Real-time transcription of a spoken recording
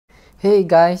Hey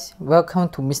guys, welcome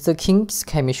to Mr. Khing's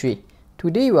Chemistry.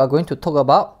 Today we are going to talk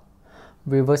about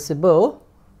reversible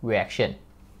reaction.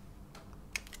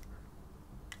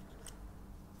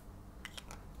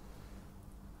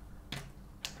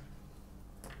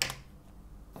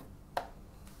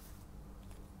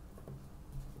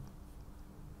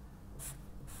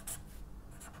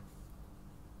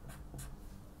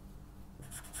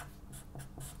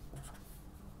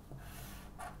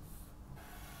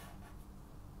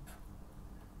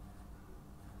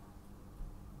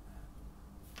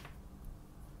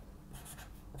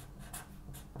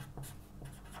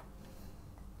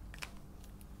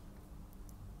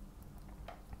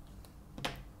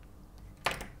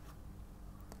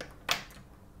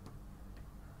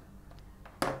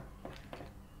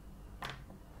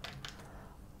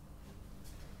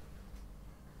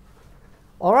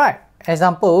 Alright,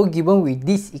 example given with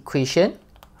this equation.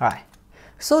 Alright,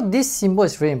 so this symbol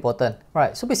is very important.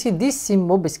 Right, so basically this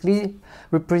symbol basically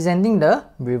representing the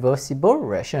reversible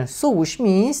reaction. So which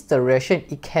means the reaction,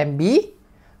 it can be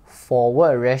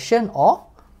forward reaction or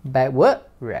backward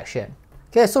reaction.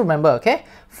 Okay, so remember, okay,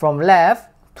 from left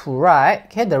to right,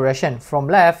 okay, the reaction from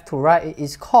left to right, it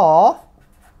is called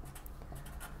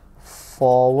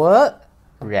forward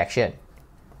reaction.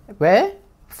 Where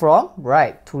from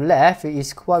right to left, it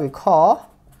is what we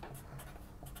call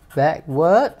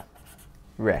backward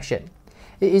reaction.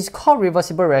 It is called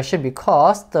reversible reaction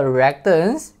because the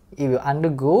reactants, it will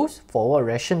undergo forward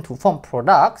reaction to form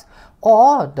products,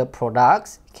 or the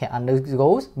products can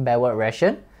undergo backward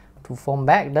reaction to form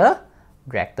back the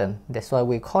reactant. That's why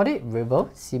we call it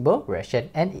reversible reaction,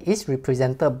 and it is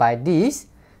represented by this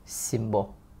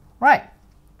symbol, right?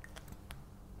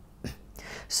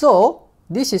 So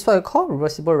this is what we call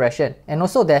reversible reaction. And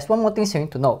also there's one more thing you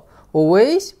need to know.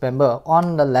 Always remember,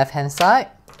 on the left hand side,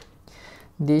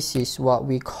 this is what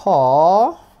we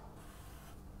call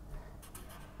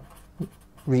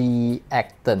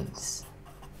reactants.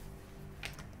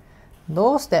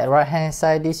 Those that right hand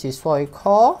side, this is what we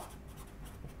call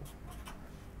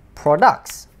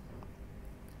products.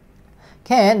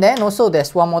 Okay, and then also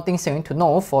there's one more thing you need to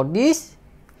know for this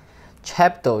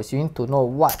chapters. You need to know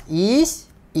what is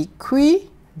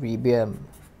equilibrium.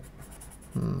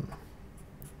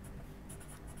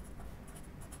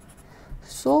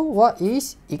 So what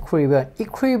is equilibrium?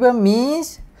 Equilibrium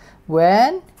means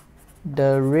when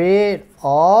the rate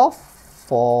of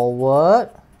forward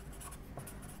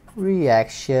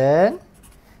reaction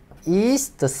is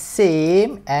the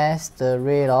same as the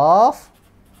rate of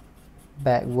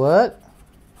backward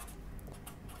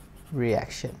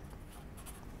reaction.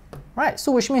 Right,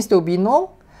 so which means there will be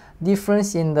no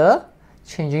difference in the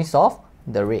changes of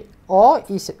the rate, or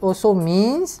it also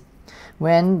means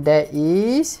when there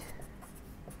is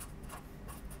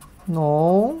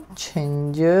no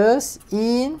changes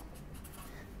in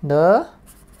the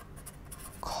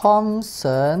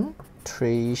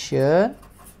concentration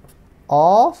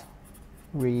of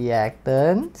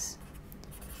reactants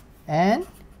and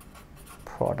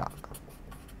product.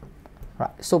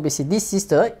 Right, so basically this is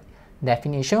the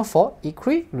definition for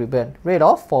equilibrium. Rate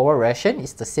of forward reaction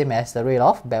is the same as the rate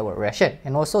of backward reaction,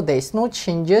 and also there is no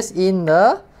changes in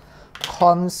the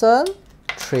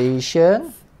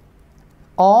concentration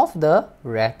of the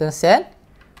reactants and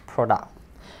product.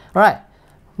 Right.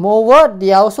 Moreover,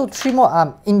 there are also three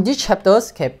more in these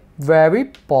chapters, okay, very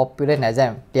popular in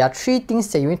exam. There are three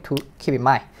things that you need to keep in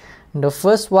mind. The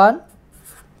first one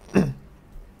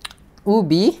will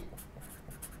be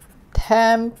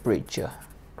temperature.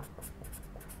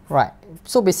 Right,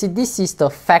 so basically this is the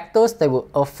factors that will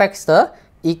affect the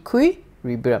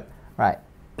equilibrium. Right,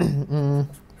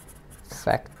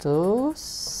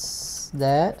 factors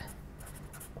that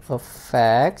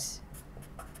affects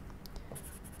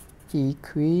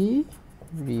equilibrium.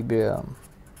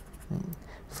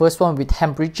 First one will be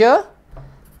temperature,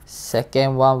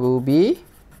 second one will be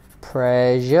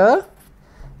pressure,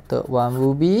 third one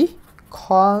will be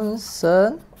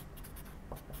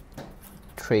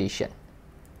concentration.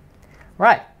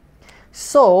 Right,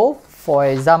 so for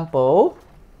example,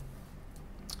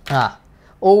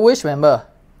 always remember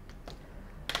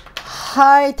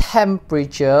high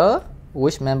temperature,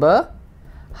 always remember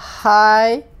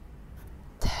high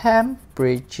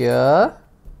temperature,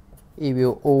 it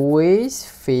will always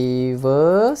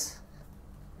favors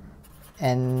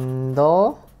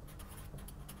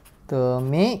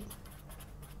endothermic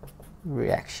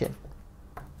reaction.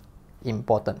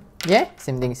 Important. Yeah,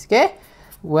 same things. Okay,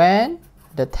 when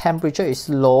the temperature is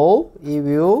low, it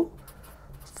will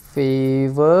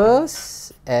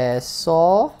favors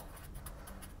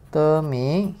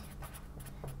exothermic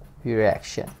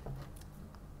reaction.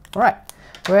 Alright,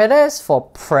 Whereas for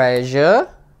pressure,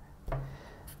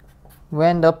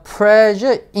 when the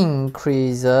pressure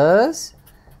increases,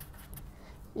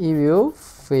 it will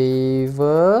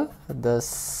favor the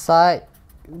side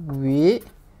with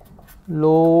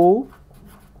low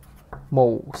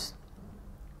moles.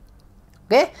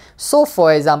 Okay, so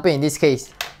for example, in this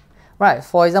case, right,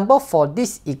 for example, for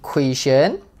this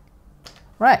equation,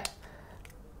 right,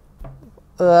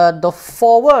 the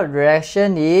forward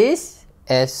reaction is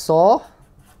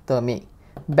exothermic,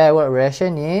 backward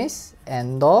reaction is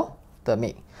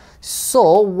endothermic.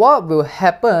 So what will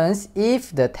happen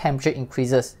if the temperature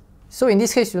increases? So in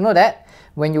this case, you know that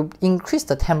when you increase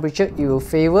the temperature, it will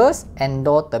favor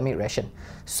endothermic reaction.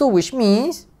 So which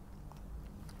means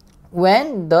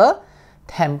when the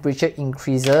temperature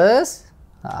increases,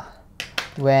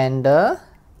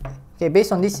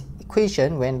 based on this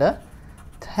equation, when the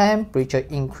temperature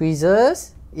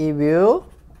increases, it will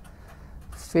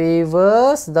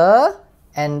favors the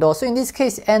endo. So in this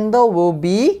case, endo will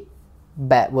be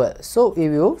backward. So it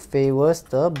will favors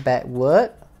the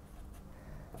backward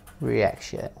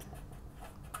reaction.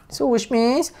 So which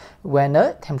means when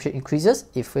the temperature increases,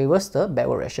 it favors the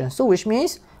backward reaction. So which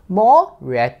means more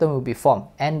reactant will be formed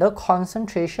and the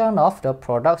concentration of the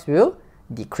products will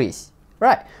decrease.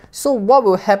 Right. So what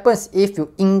will happen if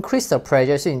you increase the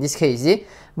pressure? So in this case,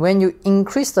 when you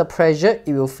increase the pressure,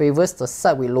 it will favor the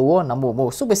side with lower number of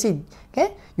moles. So basically,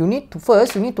 okay, you need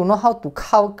to know how to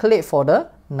calculate for the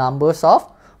numbers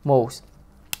of moles.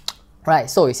 Right.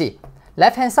 So you see,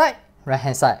 left hand side, right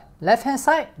hand side. Left hand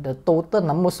side, the total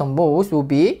numbers of moles will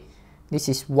be, this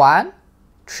is 1,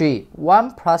 3.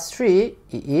 1 plus 3,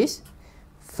 it is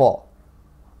 4.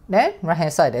 Then right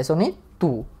hand side, there's only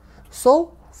 2.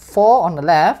 So 4 on the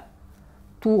left,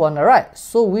 2 on the right.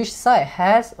 So which side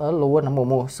has a lower number of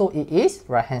moles? So it is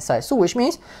right hand side. So which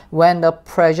means when the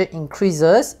pressure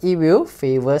increases, it will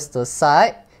favor the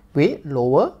side with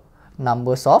lower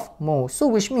numbers of moles. So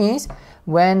which means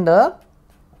when the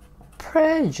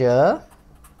pressure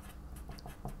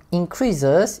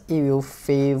increases, it will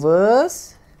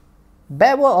favors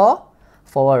backward or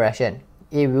forward reaction.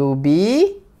 It will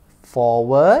be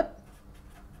forward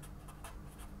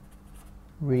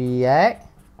reaction.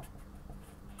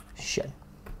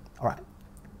 Alright.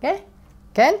 Okay?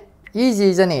 Easy,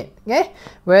 isn't it? Okay?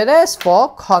 Whereas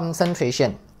for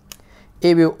concentration,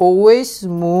 it will always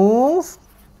move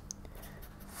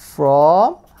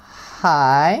from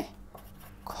high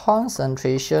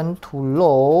concentration to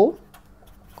low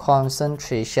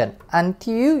concentration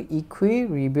until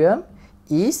equilibrium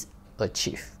is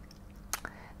achieved.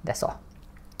 That's all.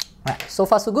 Right, so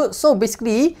far so good. So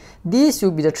basically, these will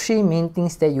be the 3 main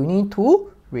things that you need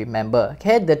to remember.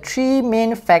 Okay, the 3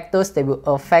 main factors that will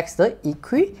affect the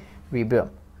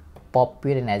equilibrium.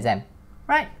 Popular in exam.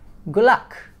 Right, good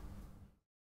luck.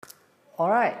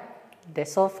 Alright,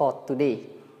 that's all for today.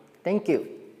 Thank you.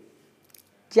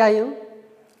 加油!